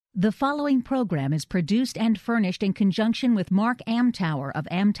The following program is produced and furnished in conjunction with Mark Amtower of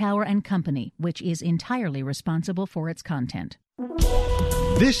Amtower & Company, which is entirely responsible for its content.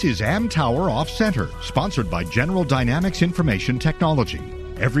 This is Amtower Off Center, sponsored by General Dynamics Information Technology.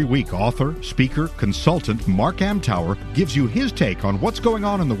 Every week, author, speaker, consultant Mark Amtower gives you his take on what's going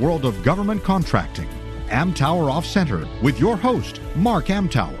on in the world of government contracting. Amtower Off Center with your host, Mark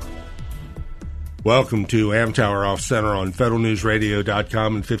Amtower. Welcome to Amtower Off Center on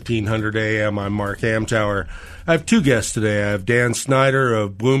federalnewsradio.com and 1500 AM. I'm Mark Amtower. I have two guests today. I have Dan Snyder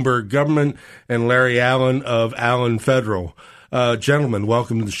of Bloomberg Government and Larry Allen of Allen Federal. Gentlemen,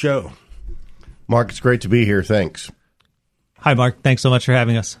 welcome to the show. Mark, it's great to be here. Thanks. Hi, Mark. Thanks so much for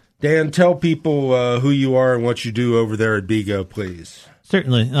having us. Dan, tell people who you are and what you do over there at BGO, please.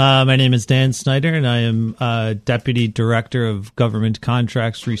 Certainly. My name is Dan Snyder, and I am Deputy Director of Government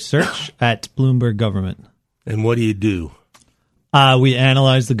Contracts Research at Bloomberg Government. And what do you do? We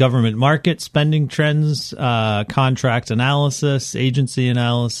analyze the government market, spending trends, contract analysis, agency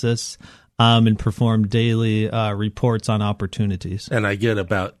analysis, and perform daily reports on opportunities. And I get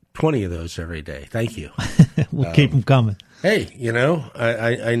about 20 of those every day. Thank you. We'll keep them coming. Hey,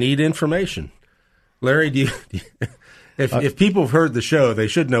 I need information. Larry, do you if people have heard the show, they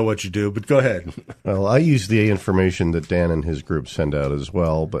should know what you do, but go ahead. Well, I use the information that Dan and his group send out as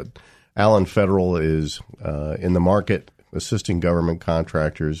well, but Allen Federal is in the market assisting government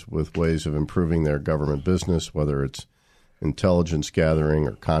contractors with ways of improving their government business, whether it's intelligence gathering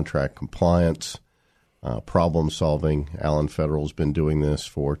or contract compliance, problem solving. Allen Federal has been doing this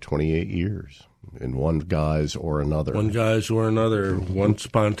for 28 years. In one guise or another. Once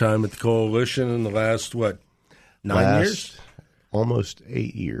upon a time at the coalition in the last, 9 years? Almost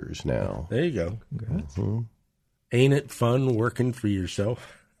 8 years now. There you go. Mm-hmm. Ain't it fun working for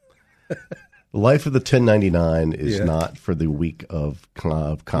yourself? The life of the 1099 is not for the weak of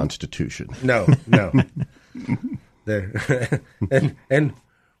Constitution. No. There. and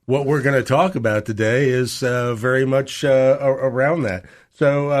what we're going to talk about today is very much around that.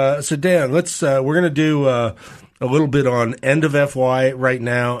 So Dan, we're going to do a little bit on end of FY right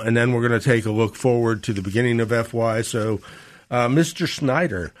now, and then we're going to take a look forward to the beginning of FY. So, Mr.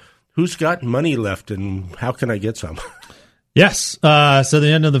 Snyder, who's got money left, and how can I get some? Yes. So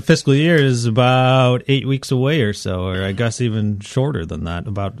the end of the fiscal year is about 8 weeks away or so, or I guess even shorter than that,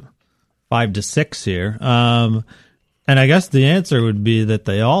 about 5 to 6 here. And I guess the answer would be that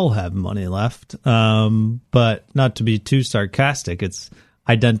they all have money left, but not to be too sarcastic, it's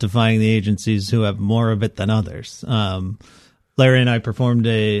identifying the agencies who have more of it than others. Larry and I performed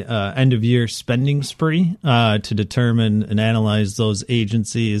a end-of-year spending spree to determine and analyze those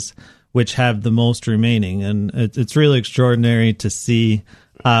agencies which have the most remaining, and it's really extraordinary to see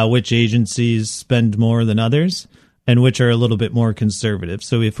which agencies spend more than others and which are a little bit more conservative.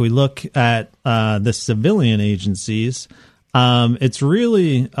 So if we look at the civilian agencies, it's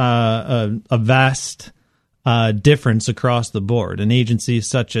really a vast difference across the board. An agency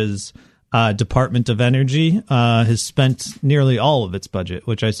such as Department of Energy has spent nearly all of its budget,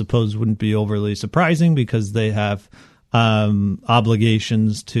 which I suppose wouldn't be overly surprising because they have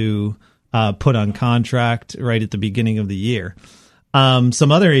obligations to put on contract right at the beginning of the year.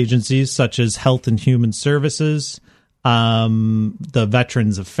 Some other agencies such as Health and Human Services, the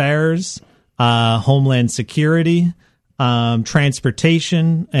Veterans Affairs, Homeland Security,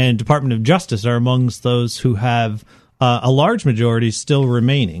 Transportation, and Department of Justice are amongst those who have a large majority still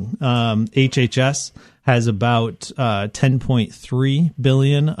remaining. HHS has about $10.3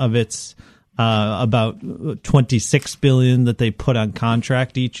 billion of its about $26 billion that they put on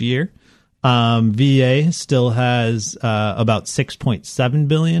contract each year. VA still has about $6.7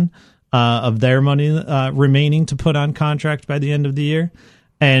 billion of their money remaining to put on contract by the end of the year.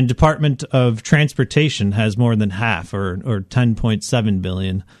 And Department of Transportation has more than half, or $10.7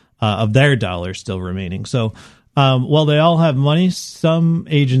 billion of their dollars still remaining. So while they all have money, some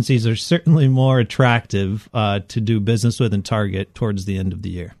agencies are certainly more attractive to do business with and target towards the end of the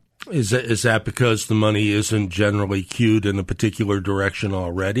year. Is that because the money isn't generally queued in a particular direction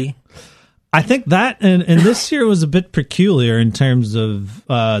already? I think that, and this year was a bit peculiar in terms of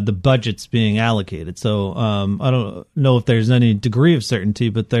the budgets being allocated. So I don't know if there's any degree of certainty,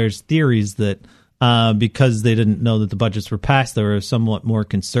 but there's theories that because they didn't know that the budgets were passed, they were somewhat more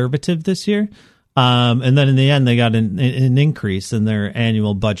conservative this year. And then in the end, they got an increase in their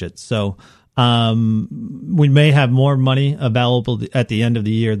annual budget. So we may have more money available at the end of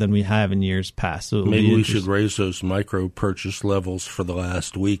the year than we have in years past. So maybe we should raise those micro purchase levels for the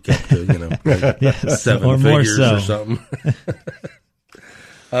last week up to yes, 7 or figures more so. Or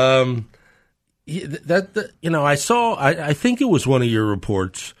something. I think it was one of your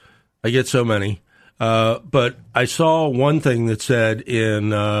reports I get so many. But I saw one thing that said in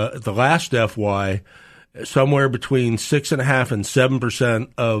the last FY, somewhere between 6.5% and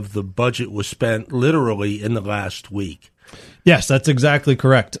 7% of the budget was spent literally in the last week. Yes, that's exactly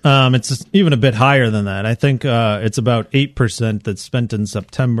correct. It's even a bit higher than that. I think it's about 8% that's spent in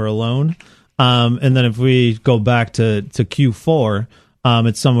September alone. And then if we go back to Q4,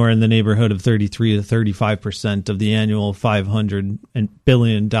 it's somewhere in the neighborhood of 33 to 35% of the annual $500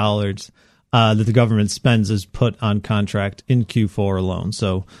 billion that the government spends is put on contract in Q4 alone.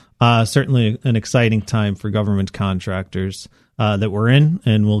 So certainly an exciting time for government contractors that we're in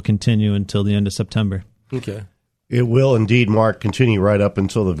and will continue until the end of September. Okay. It will indeed, Mark, continue right up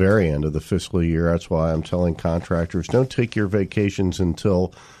until the very end of the fiscal year. That's why I'm telling contractors, don't take your vacations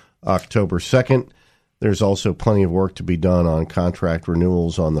until October 2nd. There's also plenty of work to be done on contract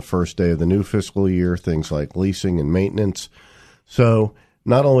renewals on the first day of the new fiscal year, things like leasing and maintenance. So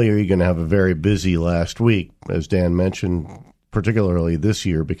not only are you going to have a very busy last week, as Dan mentioned, particularly this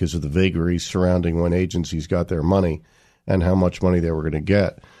year because of the vagaries surrounding when agencies got their money and how much money they were going to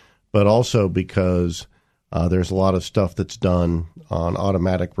get, but also because there's a lot of stuff that's done on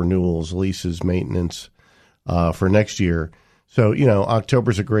automatic renewals, leases, maintenance for next year. So,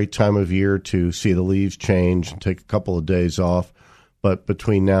 October's a great time of year to see the leaves change and take a couple of days off. But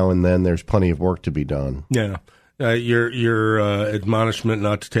between now and then, there's plenty of work to be done. Yeah. Your admonishment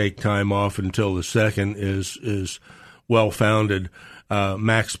not to take time off until the 2nd is well-founded.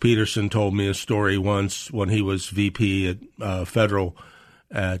 Max Peterson told me a story once when he was VP at Federal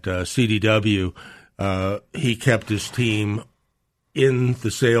at CDW. He kept his team in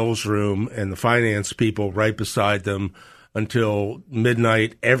the sales room and the finance people right beside them until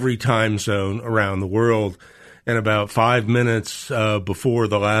midnight every time zone around the world. And about 5 minutes before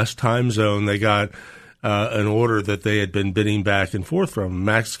the last time zone, they got an order that they had been bidding back and forth from.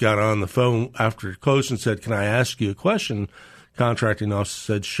 Max got on the phone after it closed and said, "Can I ask you a question?" Contracting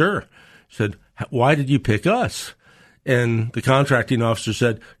officer said, "Sure." He said, "Why did you pick us?" And the contracting officer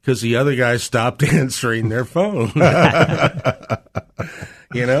said, "Because the other guys stopped answering their phone."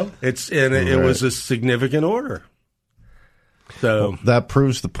 It was a significant order. So well, that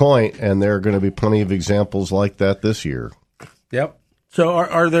proves the point, and there are going to be plenty of examples like that this year. Yep. So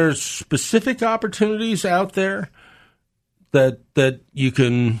are there specific opportunities out there that you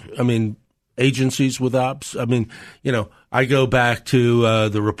can, agencies with ops? I go back to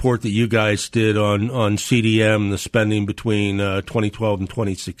the report that you guys did on CDM, the spending between 2012 and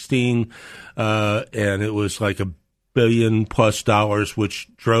 2016, and it was like $1 billion plus, which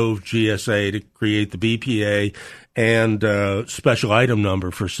drove GSA to create the BPA and special item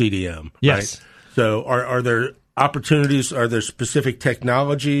number for CDM. Yes. Right? So are there opportunities? Are there specific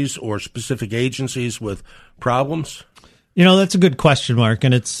technologies or specific agencies with problems? That's a good question, Mark,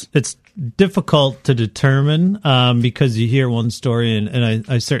 and it's difficult to determine because you hear one story, and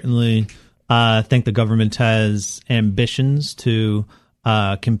I certainly think the government has ambitions to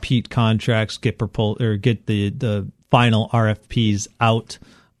compete contracts, get the final RFPs out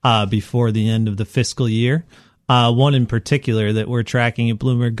before the end of the fiscal year. One in particular that we're tracking at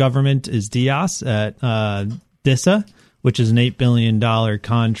Bloomberg Government is DIAS at DISA, which is an $8 billion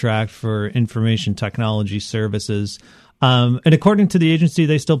contract for information technology services. And according to the agency,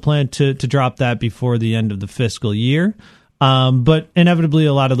 they still plan to drop that before the end of the fiscal year. But inevitably,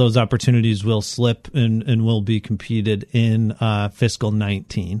 a lot of those opportunities will slip and will be competed in fiscal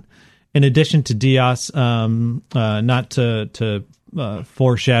 19. In addition to DIAS, not to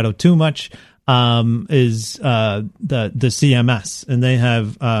foreshadow too much, is the CMS, and they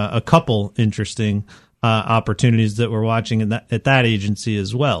have a couple interesting opportunities that we're watching at that agency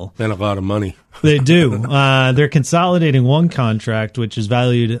as well. And a lot of money. They do. They're consolidating one contract, which is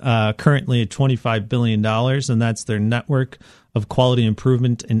valued currently at $25 billion, and that's their Network of Quality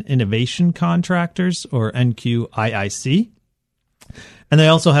Improvement and Innovation Contractors, or NQIIC. And they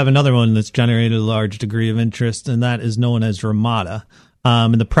also have another one that's generated a large degree of interest, and that is known as Ramada.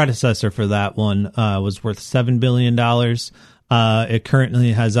 And the predecessor for that one was worth $7 billion. It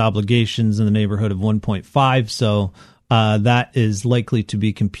currently has obligations in the neighborhood of 1.5, so that is likely to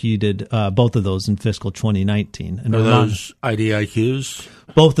be competed, both of those in fiscal 2019. And are those IDIQs?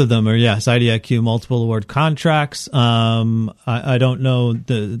 Both of them are, yes, IDIQ multiple award contracts. I don't know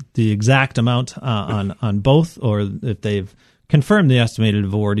the exact amount on both, or if they've confirmed the estimated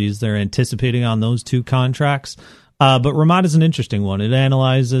awardees they're anticipating on those two contracts. But Ramada is an interesting one. It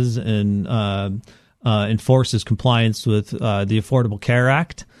analyzes and enforces compliance with the Affordable Care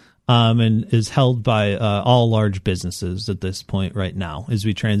Act, and is held by all large businesses at this point right now. As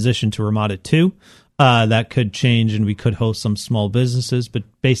we transition to Ramada 2, that could change, and we could host some small businesses. But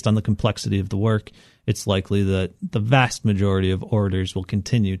based on the complexity of the work, it's likely that the vast majority of orders will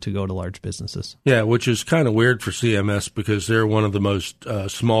continue to go to large businesses. Yeah, which is kind of weird for CMS because they're one of the most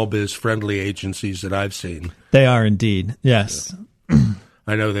small biz friendly agencies that I've seen. They are indeed, yes. Yeah.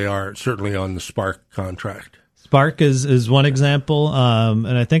 I know they are, certainly on the Spark contract. Spark is one example,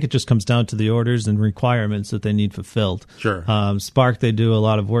 and I think it just comes down to the orders and requirements that they need fulfilled. Sure. Spark, they do a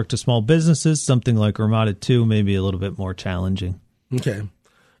lot of work to small businesses. Something like Ramada 2 may be a little bit more challenging. Okay.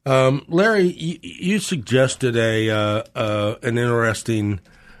 Larry, you suggested an interesting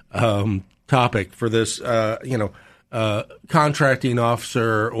topic for this, contracting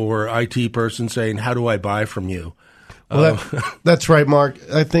officer or IT person saying, how do I buy from you? Well, that's right, Mark.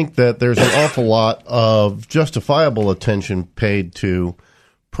 I think that there's an awful lot of justifiable attention paid to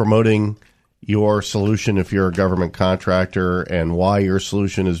promoting your solution if you're a government contractor and why your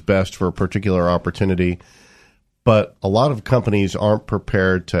solution is best for a particular opportunity. But a lot of companies aren't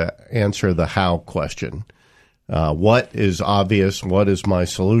prepared to answer the how question. What is obvious? What is my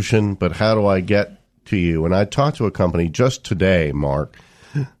solution? But how do I get to you? And I talked to a company just today, Mark,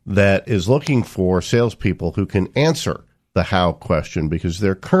 that is looking for salespeople who can answer the how question because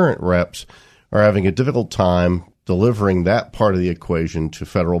their current reps are having a difficult time delivering that part of the equation to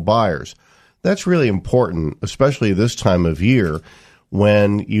federal buyers. That's really important, especially this time of year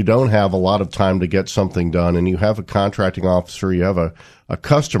when you don't have a lot of time to get something done and you have a contracting officer, you have a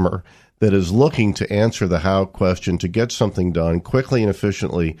customer that is looking to answer the how question to get something done quickly and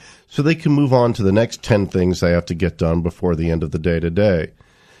efficiently so they can move on to the next 10 things they have to get done before the end of the day today.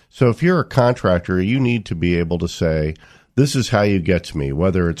 So if you're a contractor, you need to be able to say, this is how you get to me,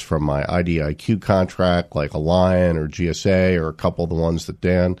 whether it's from my IDIQ contract like Alliant or GSA or a couple of the ones that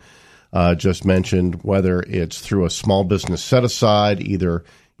Dan just mentioned, whether it's through a small business set-aside, either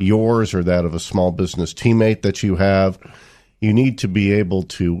yours or that of a small business teammate that you have. You need to be able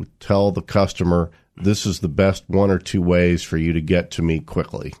to tell the customer, this is the best one or two ways for you to get to me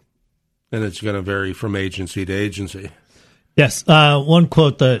quickly. And it's going to vary from agency to agency. Yes. One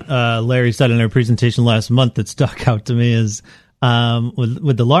quote that Larry said in our presentation last month that stuck out to me is,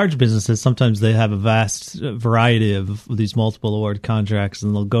 with the large businesses, sometimes they have a vast variety of these multiple award contracts,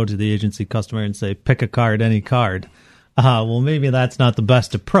 and they'll go to the agency customer and say, pick a card, any card. Well, maybe that's not the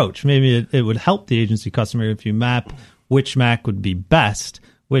best approach. Maybe it would help the agency customer if you map which MAC would be best,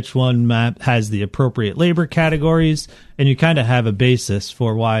 which one map has the appropriate labor categories, and you kind of have a basis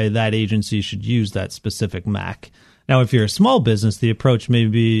for why that agency should use that specific MAC. Now, if you're a small business, the approach may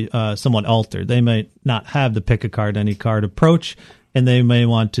be somewhat altered. They might not have the pick a card, any card approach, and they may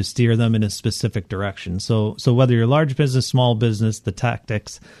want to steer them in a specific direction. So whether you're large business, small business, the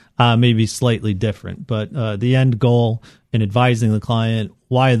tactics may be slightly different. But the end goal in advising the client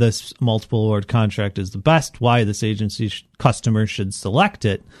why this multiple award contract is the best, why this agency customer should select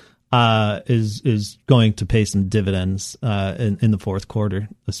it, is going to pay some dividends in the fourth quarter,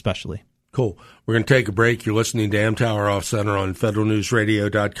 especially. Cool. We're going to take a break. You're listening to Amtower Off Center on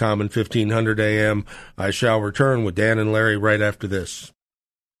federalnewsradio.com and 1500 AM. I shall return with Dan and Larry right after this.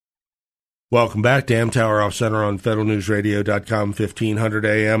 Welcome back to Amtower Off Center on federalnewsradio.com, 1500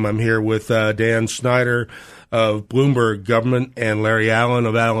 AM. I'm here with Dan Snyder of Bloomberg Government and Larry Allen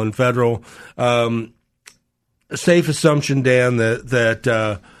of Allen Federal. A safe assumption, Dan,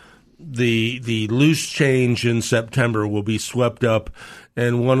 that the loose change in September will be swept up,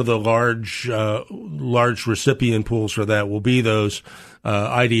 and one of the large recipient pools for that will be those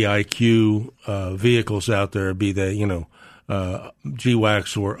IDIQ vehicles out there, be they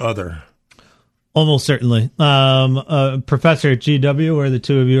GWACs or other. Almost certainly. Professor at GW, where the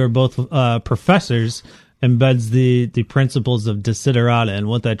two of you are both professors, embeds the principles of desiderata and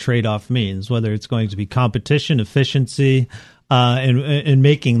what that trade-off means, whether it's going to be competition, efficiency, in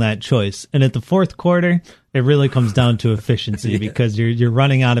making that choice. And at the fourth quarter, it really comes down to efficiency because you're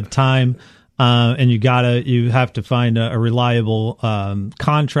running out of time, and you have to find a reliable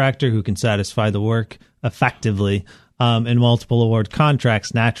contractor who can satisfy the work effectively. And multiple award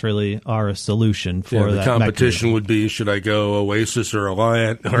contracts naturally are a solution for that. The competition mechanism would be, should I go Oasis or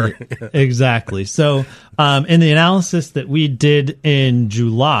Alliant? Exactly. So in the analysis that we did in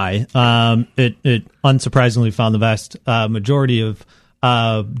July, it unsurprisingly found the vast majority of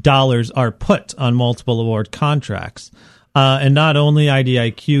dollars are put on multiple award contracts. And not only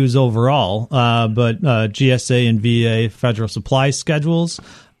IDIQs overall, but GSA and VA federal supply schedules,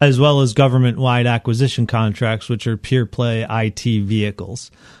 as well as government-wide acquisition contracts, which are pure-play IT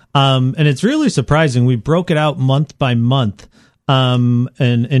vehicles. And it's really surprising. We broke it out month by month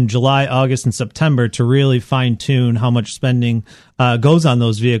in July, August, and September to really fine-tune how much spending goes on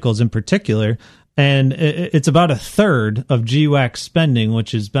those vehicles in particular. And it's about a third of GWAC spending,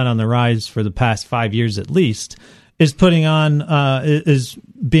 which has been on the rise for the past 5 years at least, is being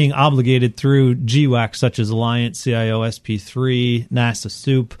obligated through GWAC, such as Alliance, CIO, SP3, NASA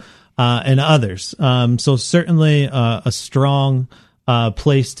SOUP, and others. So certainly a strong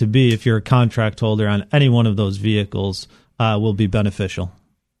place to be if you're a contract holder on any one of those vehicles will be beneficial.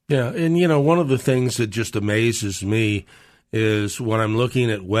 Yeah, and one of the things that just amazes me is when I'm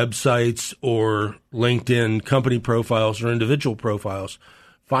looking at websites or LinkedIn company profiles or individual profiles,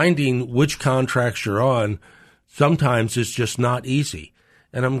 finding which contracts you're on, sometimes it's just not easy.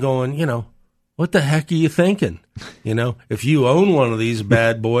 And I'm going, what the heck are you thinking? If you own one of these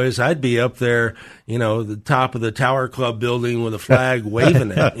bad boys, I'd be up there, the top of the Tower Club building with a flag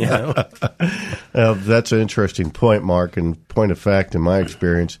waving it, That's an interesting point, Mark. And point of fact, in my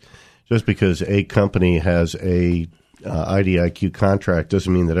experience, just because a company has a IDIQ contract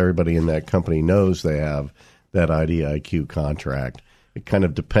doesn't mean that everybody in that company knows they have that IDIQ contract. It kind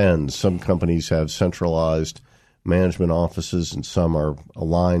of depends. Some companies have centralized management offices, and some are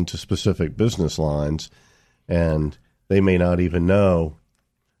aligned to specific business lines, and they may not even know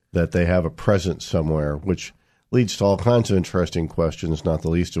that they have a presence somewhere, which leads to all kinds of interesting questions, not the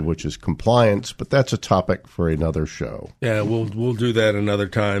least of which is compliance, but that's a topic for another show. Yeah, we'll do that another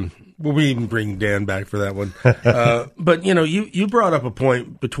time. We'll even bring Dan back for that one. But, you brought up a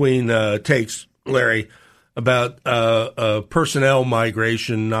point between takes, Larry, about personnel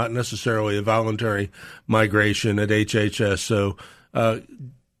migration, not necessarily a voluntary migration at HHS. So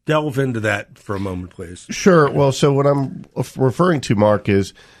delve into that for a moment, please. Sure. Well, so what I'm referring to, Mark,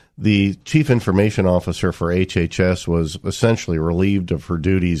 is the chief information officer for HHS was essentially relieved of her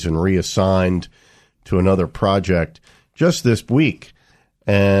duties and reassigned to another project just this week.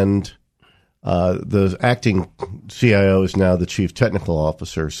 And the acting CIO is now the chief technical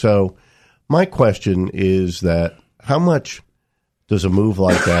officer. So my question is that how much does a move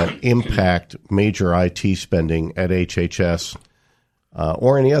like that impact major IT spending at HHS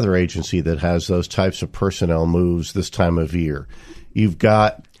or any other agency that has those types of personnel moves this time of year? You've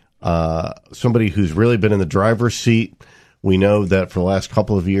got somebody who's really been in the driver's seat. We know that for the last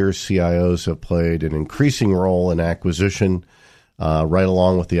couple of years, CIOs have played an increasing role in acquisition, right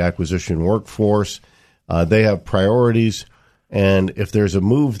along with the acquisition workforce. They have priorities. And if there's a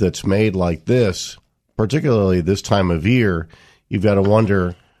move that's made like this, particularly this time of year, you've got to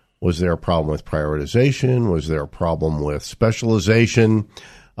wonder, was there a problem with prioritization? Was there a problem with specialization?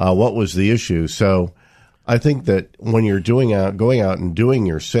 What was the issue? So I think that when you're going out and doing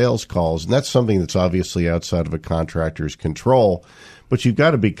your sales calls, and that's something that's obviously outside of a contractor's control, but you've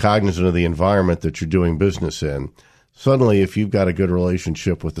got to be cognizant of the environment that you're doing business in. Suddenly, if you've got a good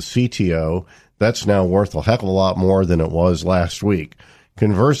relationship with the CTO, that's now worth a heck of a lot more than it was last week.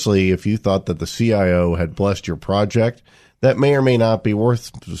 Conversely, if you thought that the CIO had blessed your project, that may or may not be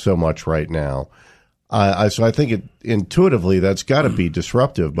worth so much right now. So I think intuitively that's got to be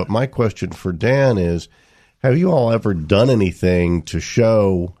disruptive. But my question for Dan is, have you all ever done anything to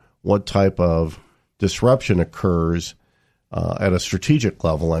show what type of disruption occurs at a strategic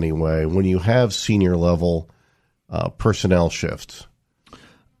level anyway when you have senior level personnel shifts?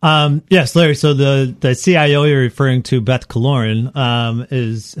 Yes, Larry. So the CIO you're referring to, Beth Kaloran,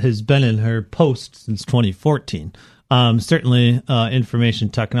 has been in her post since 2014. Certainly, information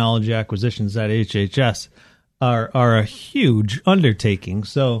technology acquisitions at HHS are a huge undertaking.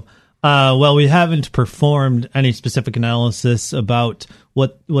 So, while we haven't performed any specific analysis about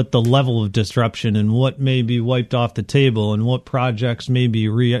what the level of disruption and what may be wiped off the table and what projects may be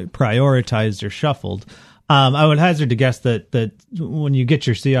prioritized or shuffled, I would hazard to guess that when you get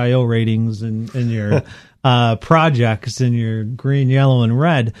your CIO ratings and your projects in your green, yellow, and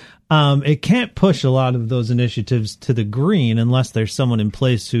red, it can't push a lot of those initiatives to the green unless there's someone in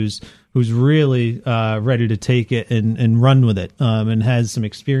place who's really ready to take it and run with it, and has some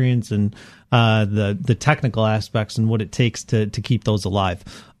experience in the technical aspects and what it takes to keep those alive.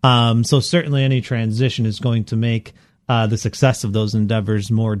 So certainly any transition is going to make the success of those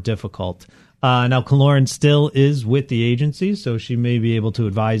endeavors more difficult. Now, Kaloran still is with the agency, so she may be able to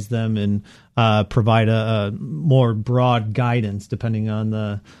advise them and provide a more broad guidance depending on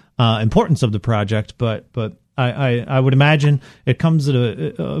the importance of the project. But I would imagine it comes at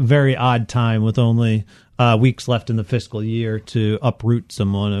a very odd time with only weeks left in the fiscal year to uproot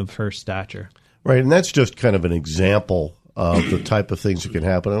someone of her stature. Right, and that's just kind of an example of the type of things that can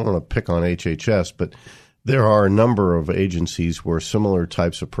happen. I don't want to pick on HHS, but there are a number of agencies where similar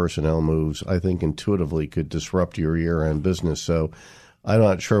types of personnel moves, I think, intuitively could disrupt your year-end business. So I'm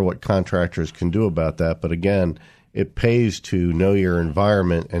not sure what contractors can do about that. But again, it pays to know your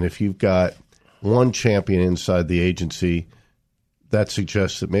environment. And if you've got one champion inside the agency, that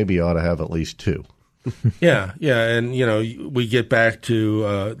suggests that maybe you ought to have at least two. Yeah, and we get back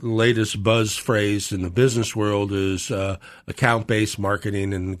to the latest buzz phrase in the business world is account-based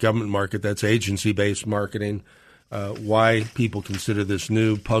marketing, and the government market, that's agency-based marketing. Why people consider this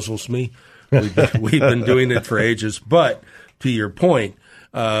new puzzles me. We've been doing it for ages, but to your point,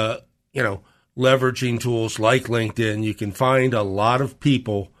 leveraging tools like LinkedIn, you can find a lot of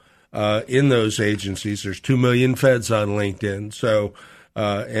people in those agencies. There's 2 million feds on LinkedIn, so.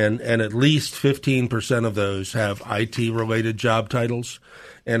 And at least 15% of those have IT-related job titles,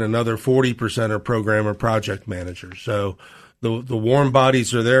 and another 40% are program or project managers. So the warm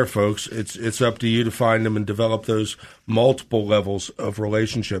bodies are there, folks. It's up to you to find them and develop those multiple levels of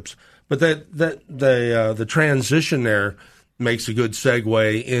relationships. But the transition there makes a good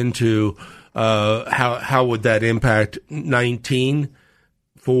segue into how would that impact 19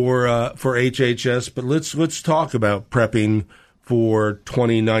 for HHS. But let's talk about prepping for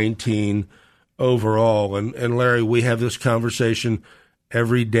 2019 overall. And Larry, we have this conversation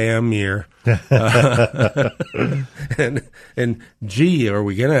every damn year. And gee, are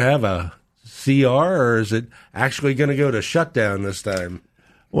we going to have a CR, or is it actually going to go to shutdown this time?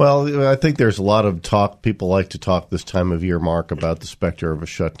 Well, I think there's a lot of talk. People like to talk this time of year, Mark, about the specter of a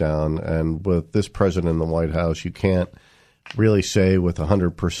shutdown. And with this president in the White House, you can't really say with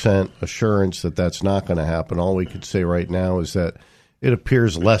 100% assurance that that's not going to happen. All we could say right now is that it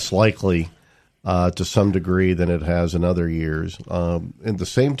appears less likely to some degree than it has in other years. At the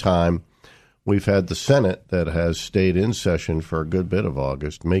same time, we've had the Senate that has stayed in session for a good bit of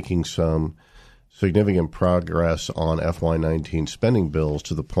August, making some significant progress on FY19 spending bills,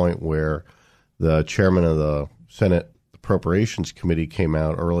 to the point where the chairman of the Senate Appropriations Committee came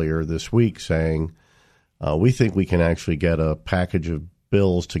out earlier this week saying, we think we can actually get a package of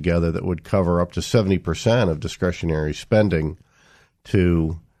bills together that would cover up to 70% of discretionary spending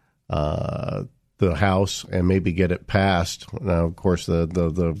to the House and maybe get it passed. Now, of course,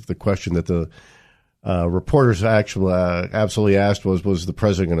 the question that the reporters actually absolutely asked was the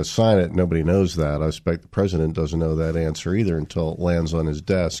president going to sign it? Nobody knows that. I suspect the president doesn't know that answer either until it lands on his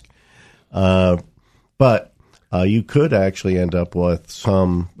desk. But you could actually end up with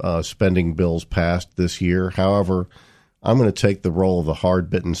some spending bills passed this year. However, I'm going to take the role of the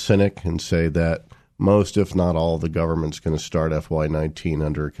hard-bitten cynic and say that most, if not all, of the government's going to start FY19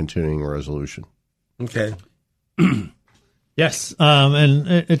 under a continuing resolution. Okay. Yes, and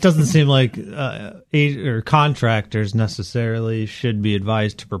it doesn't seem like contractors necessarily should be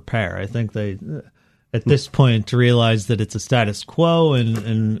advised to prepare. I think they, at this point, realize that it's a status quo,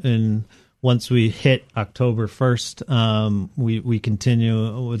 and once we hit October 1st, we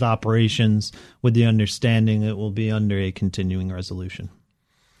continue with operations with the understanding it will be under a continuing resolution.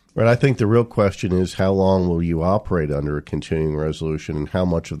 Right. I think the real question is, how long will you operate under a continuing resolution, and how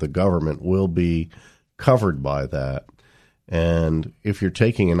much of the government will be covered by that? And if you're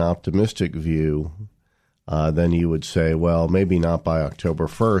taking an optimistic view, then you would say, well, maybe not by October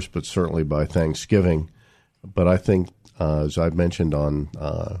 1st, but certainly by Thanksgiving. But I think, as I've mentioned on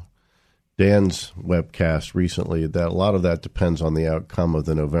Dan's webcast recently, that a lot of that depends on the outcome of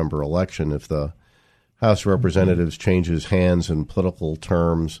the November election. If the House of Representatives changes hands in political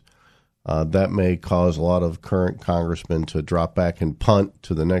terms, that may cause a lot of current congressmen to drop back and punt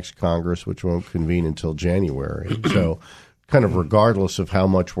to the next Congress, which won't convene until January. So kind of regardless of how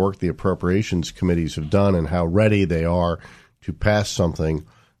much work the appropriations committees have done and how ready they are to pass something,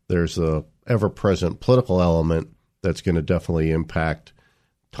 there's a ever-present political element that's going to definitely impact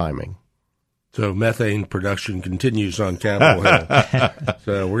timing. So methane production continues on Capitol Hill.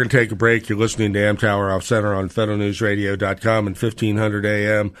 So we're going to take a break. You're listening to Amtower Off Center on federalnewsradio.com and 1500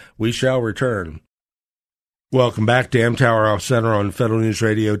 AM. We shall return. Welcome back to Amtower Off Center on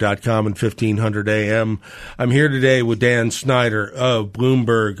federalnewsradio.com and 1500 AM. I'm here today with Dan Snyder of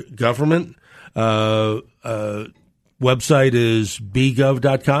Bloomberg Government. Website is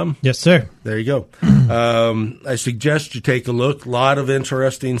bgov.com? Yes, sir. There you go. I suggest you take a look. A lot of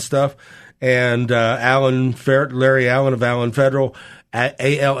interesting stuff. And Larry Allen of Allen Federal, at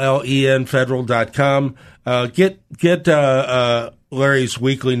ALLENfederal.com. Get Larry's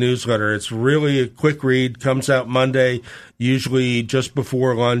weekly newsletter. It's really a quick read, comes out Monday, usually just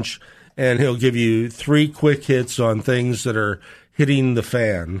before lunch, and he'll give you 3 quick hits on things that are hitting the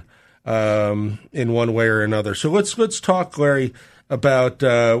fan in one way or another. So let's talk, Larry, about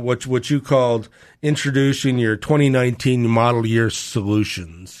what you called introducing your 2019 model year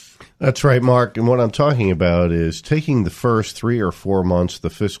solutions. That's right, Mark. And what I'm talking about is taking the first 3 or 4 months of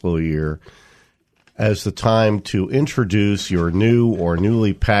the fiscal year as the time to introduce your new or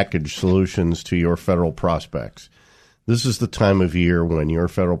newly packaged solutions to your federal prospects. This is the time of year when your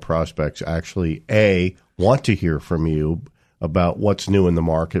federal prospects actually, A, want to hear from you about what's new in the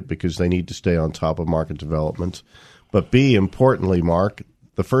market because they need to stay on top of market developments. But B, importantly, Mark,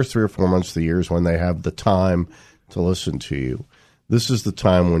 the first 3 or 4 months of the year is when they have the time to listen to you. This is the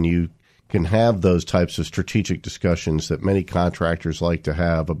time when you can have those types of strategic discussions that many contractors like to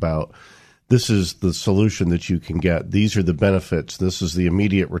have about this is the solution that you can get. These are the benefits. This is the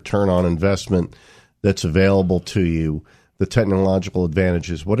immediate return on investment that's available to you, the technological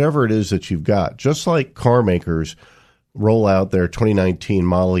advantages, whatever it is that you've got. Just like car makers roll out their 2019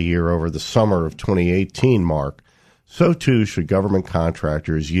 model year over the summer of 2018, Mark, so too should government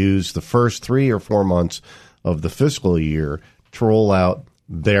contractors use the first 3 or 4 months of the fiscal year to roll out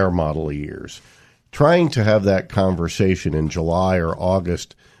their model years. Trying to have that conversation in July or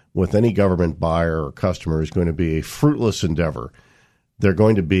August with any government buyer or customer is going to be a fruitless endeavor. They're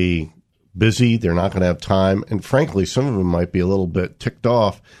going to be busy. They're not going to have time. And frankly, some of them might be a little bit ticked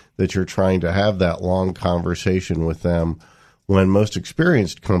off that you're trying to have that long conversation with them when most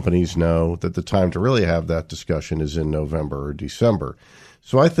experienced companies know that the time to really have that discussion is in November or December.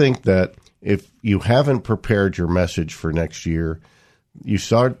 So I think that if you haven't prepared your message for next year, you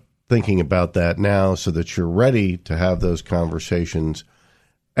start thinking about that now so that you're ready to have those conversations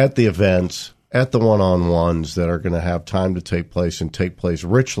at the events, at the one-on-ones that are going to have time to take place and take place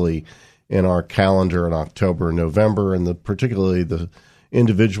richly in our calendar in October and November, and particularly the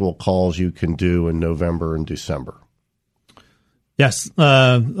individual calls you can do in November and December. Yes,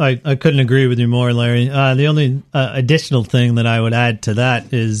 I couldn't agree with you more, Larry. The only additional thing that I would add to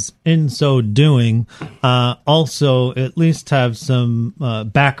that is, in so doing, also at least have some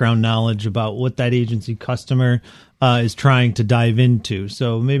background knowledge about what that agency customer is trying to dive into.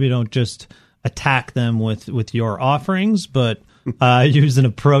 So maybe don't just attack them with your offerings, but use an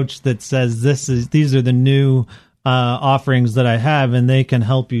approach that says these are the new offerings that I have, and they can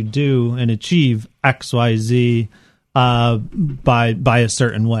help you do and achieve X, Y, Z. By a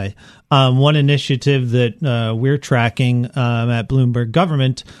certain way. One initiative that we're tracking at Bloomberg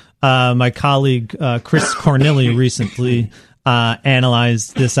Government, my colleague Chris Corneli recently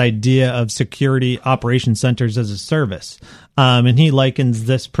analyzed this idea of security operations centers as a service. And he likens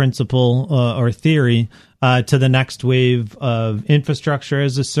this principle or theory to the next wave of infrastructure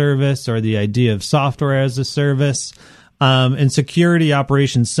as a service, or the idea of software as a service. And security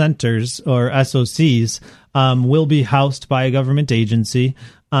operations centers, or SOCs, will be housed by a government agency,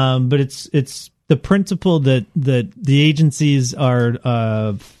 but it's the principle that the agencies are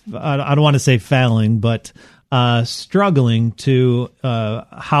I don't want to say failing, but struggling to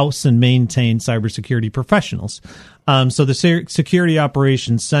house and maintain cybersecurity professionals. So the security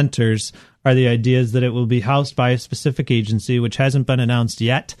operations centers are the ideas that it will be housed by a specific agency, which hasn't been announced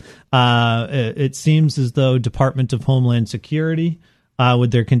yet. It seems as though Department of Homeland Security,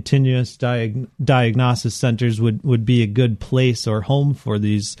 with their continuous diagnosis centers, would be a good place or home for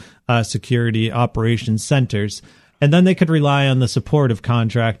these security operations centers. And then they could rely on the support of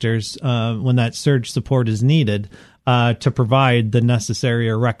contractors when that surge support is needed to provide the necessary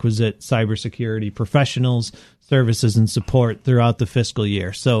or requisite cybersecurity professionals, services, and support throughout the fiscal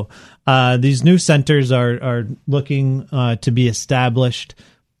year. So these new centers are looking to be established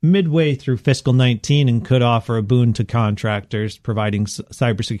midway through fiscal 19 and could offer a boon to contractors providing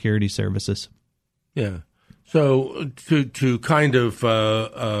cybersecurity services. Yeah. So to kind of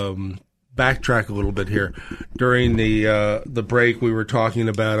backtrack a little bit here, during the break we were talking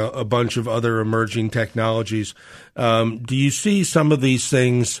about a bunch of other emerging technologies. Do you see some of these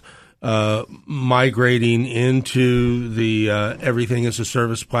things migrating into the everything as a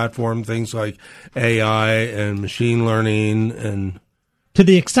service platform, things like AI and machine learning? And to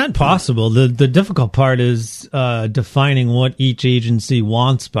the extent possible, the difficult part is defining what each agency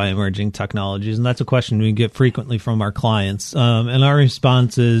wants by emerging technologies, and that's a question we get frequently from our clients. And our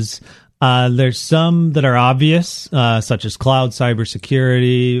response is there's some that are obvious, such as cloud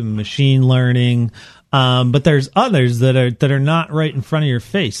cybersecurity, machine learning, but there's others that are not right in front of your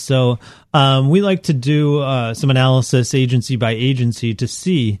face. So we like to do some analysis agency by agency to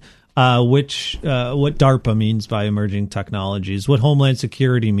see what DARPA means by emerging technologies, what Homeland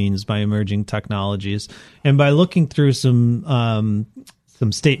Security means by emerging technologies, and by looking through some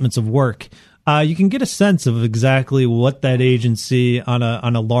statements of work, you can get a sense of exactly what that agency on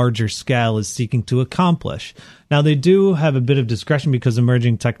a larger scale is seeking to accomplish. Now, they do have a bit of discretion because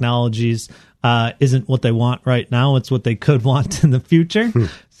emerging technologies isn't what they want right now; it's what they could want in the future.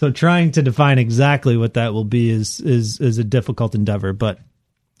 So, trying to define exactly what that will be is a difficult endeavor, but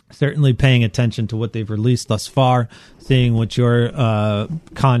certainly paying attention to what they've released thus far, seeing what your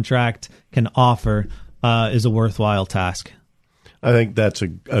contract can offer is a worthwhile task. I think that's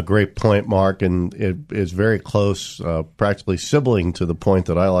a great point, Mark, and it is very close, practically sibling to the point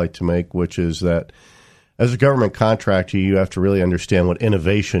that I like to make, which is that as a government contractor, you have to really understand what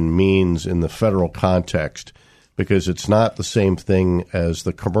innovation means in the federal context, because it's not the same thing as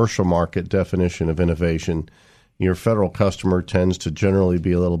the commercial market definition of innovation. Your federal customer tends to generally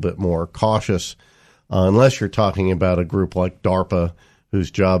be a little bit more cautious, unless you're talking about a group like DARPA, whose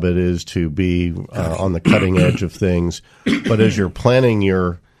job it is to be on the cutting edge of things. But as you're planning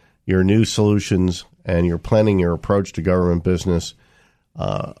your new solutions and you're planning your approach to government business,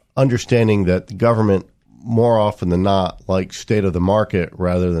 understanding that the government more often than not likes state of the market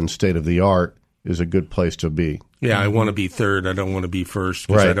rather than state of the art is a good place to be. Yeah, I want to be third. I don't want to be first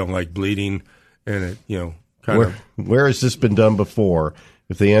because I don't like bleeding. And it, where has this been done before?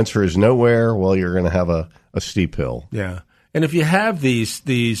 If the answer is nowhere, well, you're going to have a steep hill. Yeah. And if you have these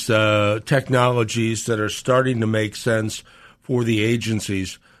technologies that are starting to make sense for the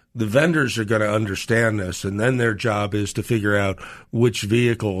agencies, the vendors are going to understand this, and then their job is to figure out which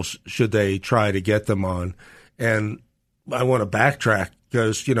vehicles should they try to get them on. And I want to backtrack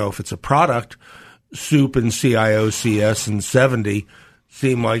because, if it's a product, SOUP and CIOCS and 70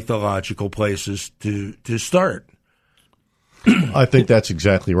 seem like the logical places to start. I think that's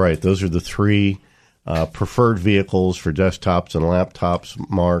exactly right. Those are the three preferred vehicles for desktops and laptops,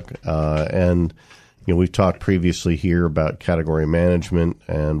 Mark. And we've talked previously here about category management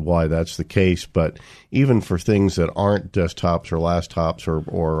and why that's the case. But even for things that aren't desktops or laptops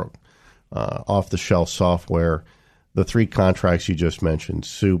or off-the-shelf software, the three contracts you just mentioned,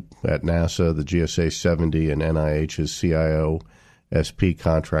 SOUP at NASA, the GSA 70, and NIH's CIO SP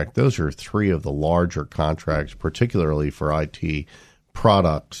contract, those are three of the larger contracts, particularly for IT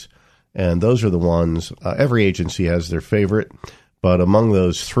products. And those are the ones, every agency has their favorite, but among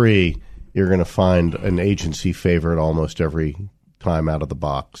those three, you're going to find an agency favorite almost every time out of the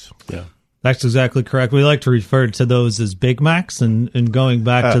box. Yeah. That's exactly correct. We like to refer to those as Big Macs, and going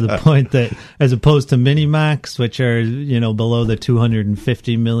back to the point that as opposed to Mini Macs, which are, below the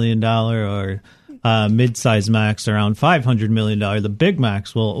 $250 million or mid-size Macs around $500 million, the Big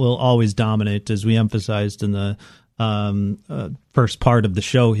Macs will always dominate, as we emphasized in the first part of the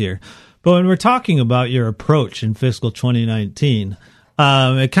show here. But when we're talking about your approach in fiscal 2019,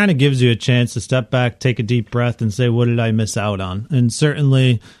 it kind of gives you a chance to step back, take a deep breath, and say, what did I miss out on? And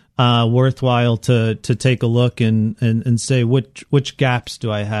certainly worthwhile to take a look and say, which gaps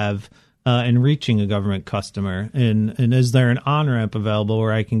do I have in reaching a government customer? And is there an on-ramp available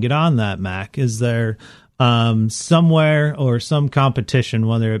where I can get on that Mac? Is there somewhere or some competition,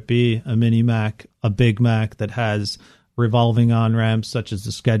 whether it be a Mini Mac, a Big Mac that has revolving on-ramps such as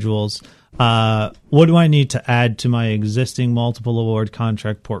the schedules? What do I need to add to my existing multiple award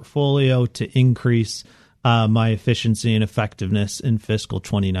contract portfolio to increase my efficiency and effectiveness in fiscal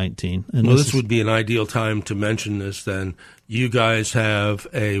 2019? And this would be an ideal time to mention this then. You guys have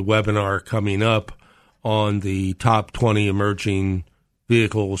a webinar coming up on the top 20 emerging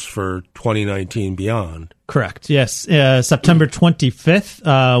vehicles for 2019 beyond. Correct. Yes. September 25th,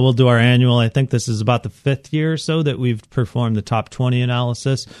 we'll do our annual. I think this is about the fifth year or so that we've performed the top 20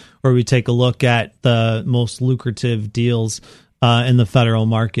 analysis, where we take a look at the most lucrative deals in the federal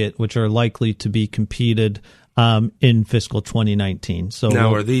market, which are likely to be competed in fiscal 2019. So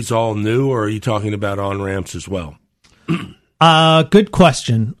now, are these all new, or are you talking about on-ramps as well? Good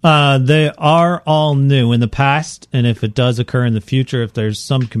question. They are all new in the past, and if it does occur in the future, if there's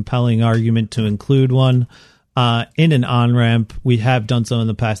some compelling argument to include one in an on-ramp, we have done some in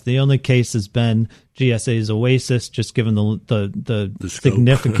the past. The only case has been GSA's Oasis, just given the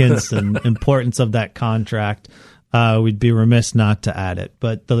significance and importance of that contract. We'd be remiss not to add it.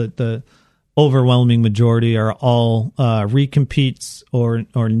 But the overwhelming majority are all recompetes or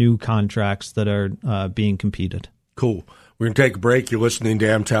new contracts that are being competed. Cool. We're going to take a break. You're listening to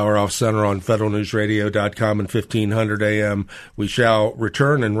Amtower Off Center on federalnewsradio.com and 1500 AM. We shall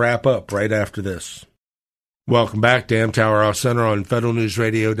return and wrap up right after this. Welcome back to Amtower Off Center on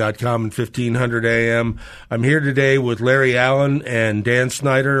federalnewsradio.com and 1500 AM. I'm here today with Larry Allen and Dan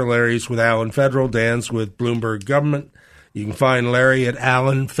Snyder. Larry's with Allen Federal. Dan's with Bloomberg Government. You can find Larry at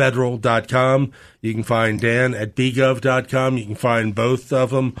allenfederal.com. You can find Dan at bgov.com. You can find both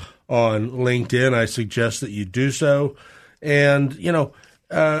of them on LinkedIn. I suggest that you do so. And,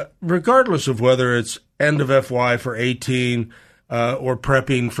 regardless of whether it's end of FY for 18 or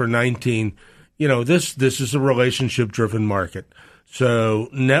prepping for 19, this is a relationship-driven market. So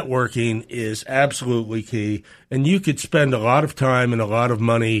networking is absolutely key. And you could spend a lot of time and a lot of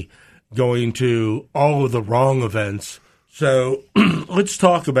money going to all of the wrong events. So let's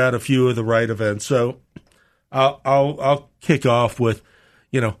talk about a few of the right events. So I'll kick off with,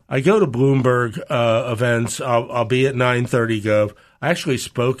 I go to Bloomberg events. I'll be at 9:30 Gov. I actually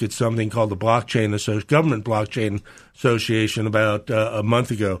spoke at something called the Government Blockchain Association about a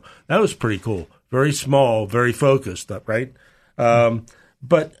month ago. That was pretty cool. Very small, very focused, right?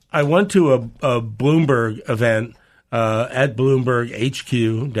 But I went to a Bloomberg event at Bloomberg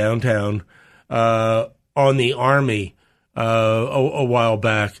HQ downtown on the Army a while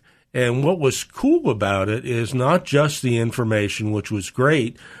back. And what was cool about it is not just the information, which was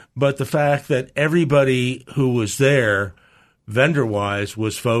great, but the fact that everybody who was there, vendor-wise,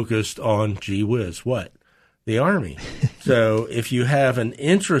 was focused on, gee whiz, what? The Army. So if you have an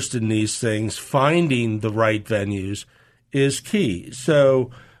interest in these things, finding the right venues is key. So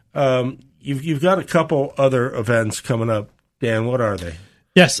you've got a couple other events coming up. Dan, what are they?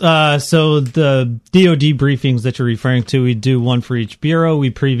 Yes, so the DoD briefings that you're referring to, we do one for each bureau. We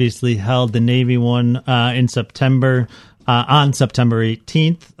previously held the Navy one in September. On September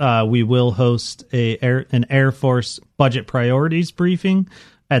 18th, we will host an Air Force budget priorities briefing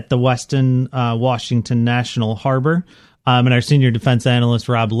at the Westin Washington National Harbor. And our senior defense analyst,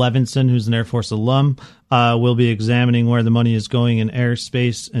 Rob Levinson, who's an Air Force alum, will be examining where the money is going in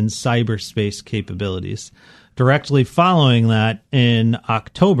airspace and cyberspace capabilities. Directly following that, in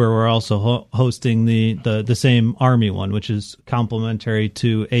October, we're also hosting the same Army one, which is complimentary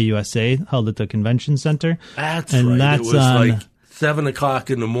to AUSA, held at the Convention Center. That's right. It was like 7 o'clock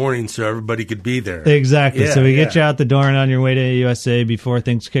in the morning, so everybody could be there. Exactly. Yeah, so we get you out the door and on your way to AUSA before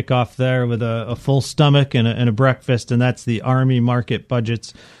things kick off there with a full stomach and a breakfast, and that's the Army Market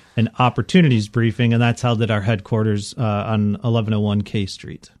Budgets and Opportunities Briefing, and that's held at our headquarters on 1101 K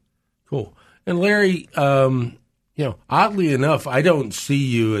Street. Cool. And Larry, oddly enough, I don't see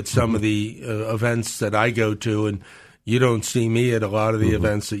you at some of the events that I go to, and you don't see me at a lot of the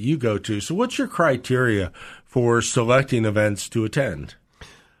events that you go to. So what's your criteria for selecting events to attend?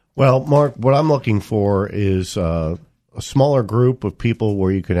 Well, Mark, what I'm looking for is a smaller group of people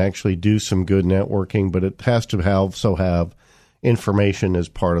where you can actually do some good networking, but it has to have information as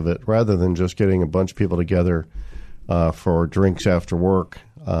part of it, rather than just getting a bunch of people together for drinks after work,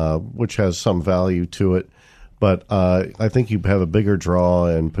 which has some value to it. But I think you have a bigger draw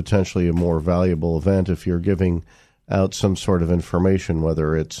and potentially a more valuable event if you're giving out some sort of information,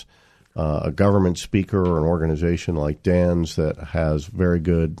 whether it's a government speaker or an organization like Dan's that has very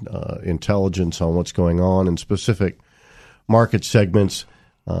good intelligence on what's going on in specific market segments.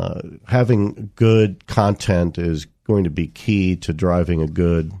 Having good content is going to be key to driving a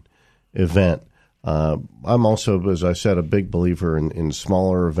good event. I'm also, as I said, a big believer in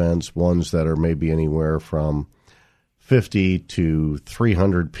smaller events, ones that are maybe anywhere from 50 to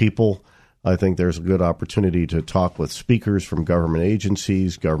 300 people. I think there's a good opportunity to talk with speakers from government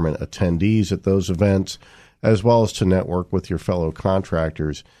agencies, government attendees at those events, as well as to network with your fellow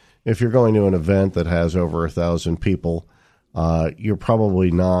contractors. If you're going to an event that has over 1,000 people, you're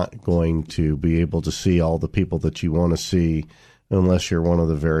probably not going to be able to see all the people that you want to see unless you're one of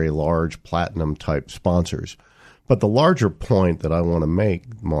the very large platinum-type sponsors. But the larger point that I want to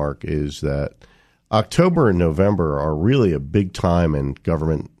make, Mark, is that October and November are really a big time in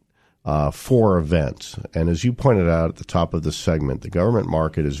government for events. And as you pointed out at the top of this segment, the government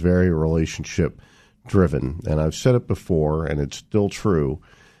market is very relationship-driven. And I've said it before, and it's still true,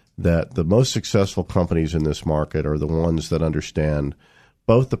 that the most successful companies in this market are the ones that understand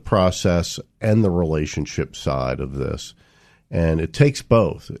both the process and the relationship side of this. And it takes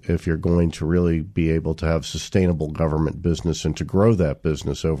both if you're going to really be able to have sustainable government business and to grow that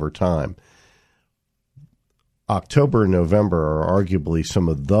business over time. October and November are arguably some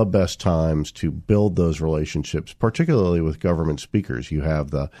of the best times to build those relationships, particularly with government speakers. You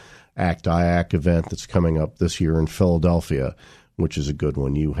have the ACT-IAC event that's coming up this year in Philadelphia, which is a good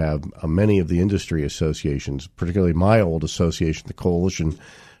one. You have many of the industry associations, particularly my old association, the Coalition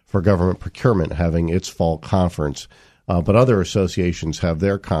for Government Procurement, having its fall conference. But other associations have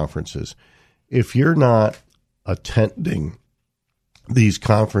their conferences. If you're not attending these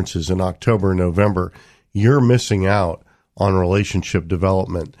conferences in October and November, you're missing out on relationship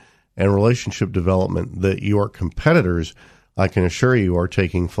development, and relationship development that your competitors, I can assure you, are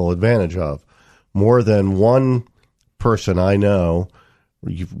taking full advantage of. More than one person I know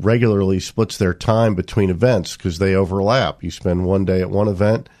regularly splits their time between events because they overlap. You spend one day at one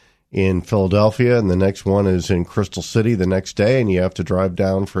event in Philadelphia, and the next one is in Crystal City the next day, and you have to drive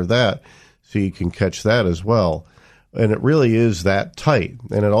down for that, so you can catch that as well. And it really is that tight.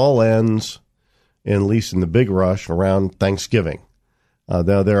 And it all ends, at least in the big rush, around Thanksgiving.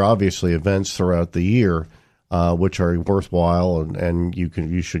 Now, there are obviously events throughout the year which are worthwhile, and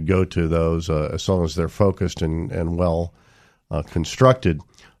you should go to those as long as they're focused and well constructed.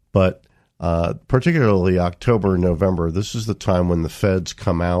 But particularly October and November, this is the time when the feds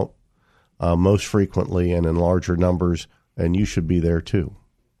come out most frequently and in larger numbers, and you should be there too.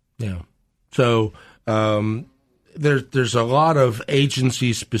 Yeah. So there's a lot of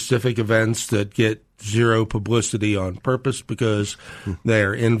agency-specific events that get zero publicity on purpose because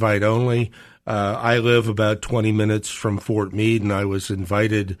they're invite only. I live about 20 minutes from Fort Meade, and I was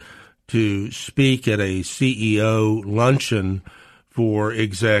invited to speak at a CEO luncheon for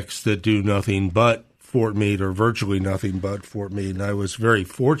execs that do nothing but Fort Meade, or virtually nothing but Fort Meade. And I was very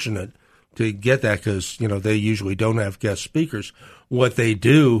fortunate to get that because, they usually don't have guest speakers. What they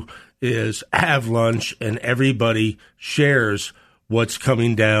do is have lunch, and everybody shares what's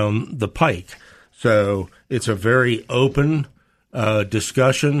coming down the pike. So it's a very open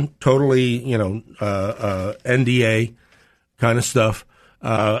discussion, totally, NDA kind of stuff,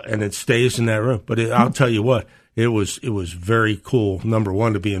 and it stays in that room. But I'll tell you what, it was very cool. Number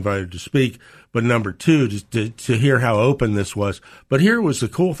one, to be invited to speak, but number two, to hear how open this was. But here was the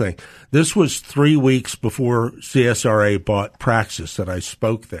cool thing: this was 3 weeks before CSRA bought Praxis that I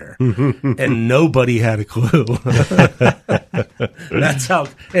spoke there, and nobody had a clue. That's how.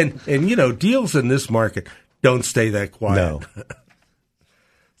 And deals in this market don't stay that quiet. No.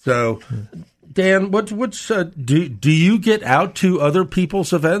 So, Dan, what's do you get out to other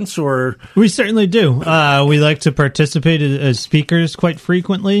people's events, or? We certainly do. We like to participate as speakers quite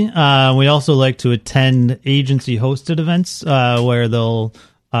frequently. We also like to attend agency-hosted events where they'll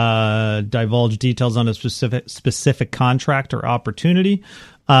divulge details on a specific contract or opportunity.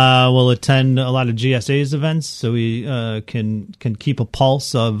 We'll attend a lot of GSA's events, so we can keep a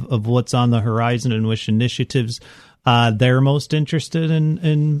pulse of what's on the horizon and which initiatives they're most interested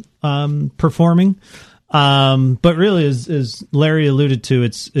in performing. But really, as Larry alluded to,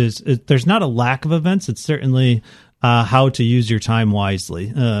 there's not a lack of events. It's certainly how to use your time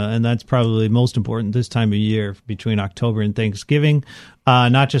wisely. And that's probably most important this time of year between October and Thanksgiving.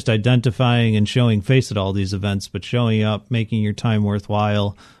 Not just identifying and showing face at all these events, but showing up, making your time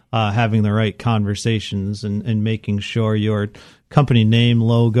worthwhile, having the right conversations, and making sure your company name,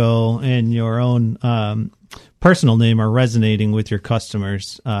 logo, and your own personal name are resonating with your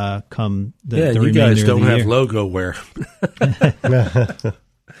customers come the remainder of the year. You guys don't have logo wear.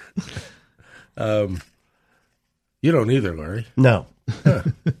 You don't either, Larry. No.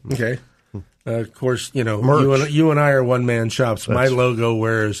 Okay. Of course, you and I are one-man shops. My logo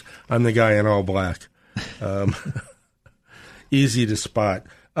wears, I'm the guy in all black. Easy to spot.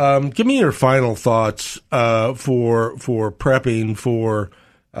 Give me your final thoughts for prepping for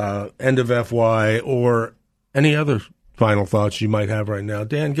end of FY, or any other final thoughts you might have right now.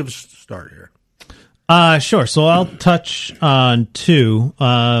 Dan, give us a start here. Sure. So I'll touch on two.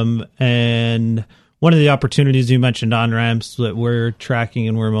 And one of the opportunities you mentioned on ramps that we're tracking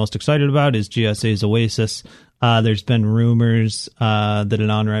and we're most excited about is GSA's Oasis. There's been rumors that an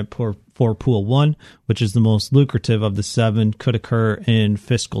on-ramp for Pool 1, which is the most lucrative of the 7, could occur in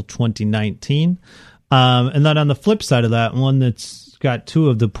fiscal 2019. And then on the flip side of that, one that's got 2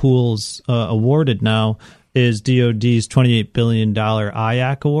 of the pools awarded now is DoD's $28 billion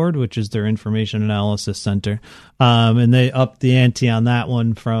IAC award, which is their Information Analysis Center. And they upped the ante on that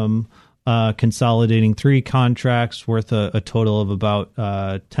one from consolidating 3 contracts worth a total of about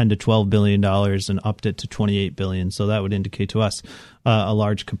 $10 to $12 billion and upped it to $28 billion. So that would indicate to us a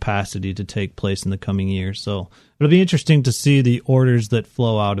large capacity to take place in the coming year. So it'll be interesting to see the orders that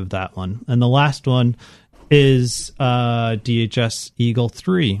flow out of that one. And the last one is DHS Eagle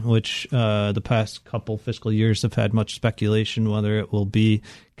 3, which the past couple fiscal years have had much speculation whether it will be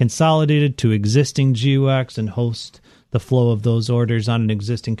consolidated to existing GUX and host the flow of those orders on an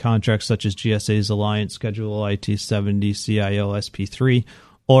existing contract such as GSA's Alliance Schedule IT-70 CIO SP3,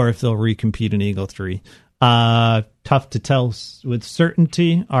 or if they'll recompete in Eagle 3. Tough to tell with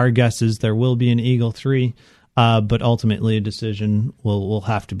certainty. Our guess is there will be an Eagle 3, but ultimately a decision will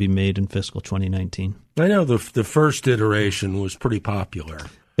have to be made in fiscal 2019. I know the first iteration was pretty popular.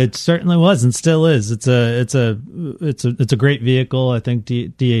 It certainly was and still is. It's a great vehicle. I think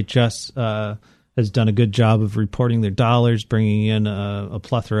DHS has done a good job of reporting their dollars, bringing in a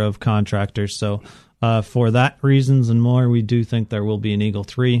plethora of contractors. So for that reasons and more, we do think there will be an Eagle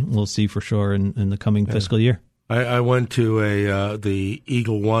 3. We'll see for sure in the coming fiscal year. I went to the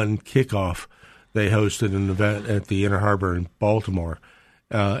Eagle 1 kickoff. They hosted an event at the Inner Harbor in Baltimore,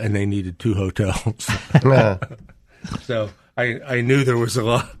 and they needed 2 hotels. So I knew there was a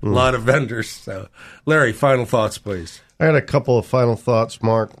lot of vendors. So, Larry, final thoughts, please. I had a couple of final thoughts,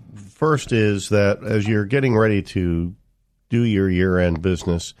 Mark. First is that as you're getting ready to do your year-end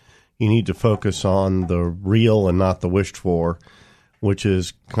business, you need to focus on the real and not the wished for, which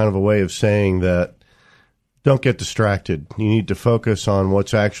is kind of a way of saying that don't get distracted. You need to focus on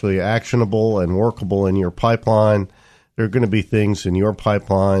what's actually actionable and workable in your pipeline. There are going to be things in your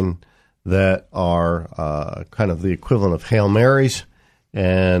pipeline that are kind of the equivalent of Hail Marys,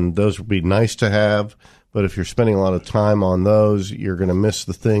 and those would be nice to have. But if you're spending a lot of time on those, you're going to miss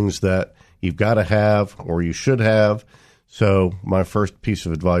the things that you've got to have or you should have. So my first piece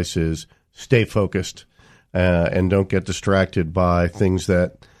of advice is stay focused and don't get distracted by things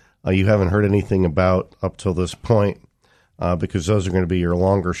that you haven't heard anything about up till this point, because those are going to be your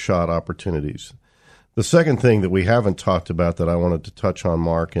longer shot opportunities. The second thing that we haven't talked about that I wanted to touch on,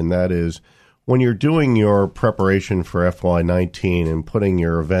 Mark, and that is when you're doing your preparation for FY19 and putting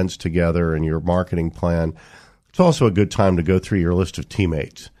your events together and your marketing plan, it's also a good time to go through your list of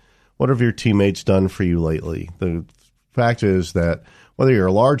teammates. What have your teammates done for you lately? The fact is that whether you're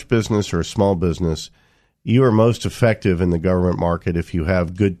a large business or a small business, you are most effective in the government market if you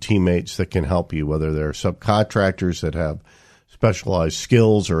have good teammates that can help you, whether they're subcontractors that have specialized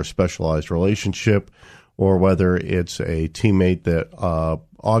skills or a specialized relationship, or whether it's a teammate that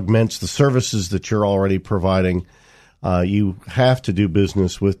augments the services that you're already providing. You have to do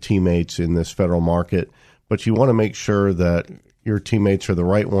business with teammates in this federal market, but you want to make sure that your teammates are the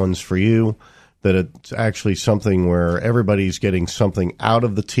right ones for you, that it's actually something where everybody's getting something out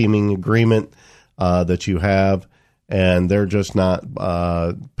of the teaming agreement that you have, and they're just not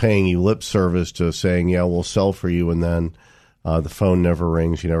paying you lip service to saying, yeah, we'll sell for you, and then the phone never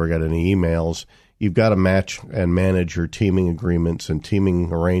rings, you never get any emails. You've got to match and manage your teaming agreements and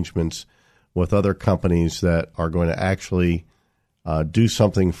teaming arrangements with other companies that are going to actually do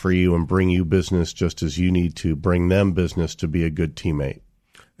something for you and bring you business just as you need to bring them business to be a good teammate.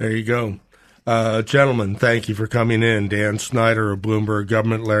 There you go. Gentlemen, thank you for coming in. Dan Snyder of Bloomberg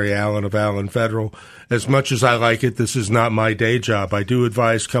Government, Larry Allen of Allen Federal. As much as I like it, this is not my day job. I do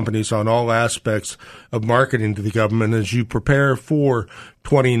advise companies on all aspects of marketing to the government as you prepare for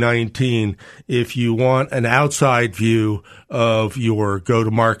 2019. If you want an outside view of your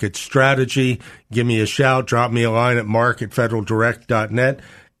go-to-market strategy, give me a shout. Drop me a line at mark@federaldirect.net.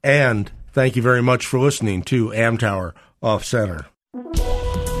 And thank you very much for listening to Amtower Off Center.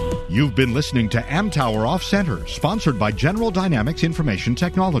 You've been listening to Amtower Off Center, sponsored by General Dynamics Information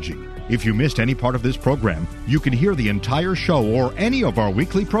Technology. If you missed any part of this program, you can hear the entire show or any of our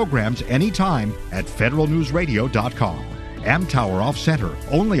weekly programs anytime at federalnewsradio.com. Amtower Off Center,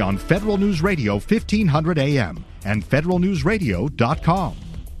 only on Federal News Radio 1500 AM and federalnewsradio.com.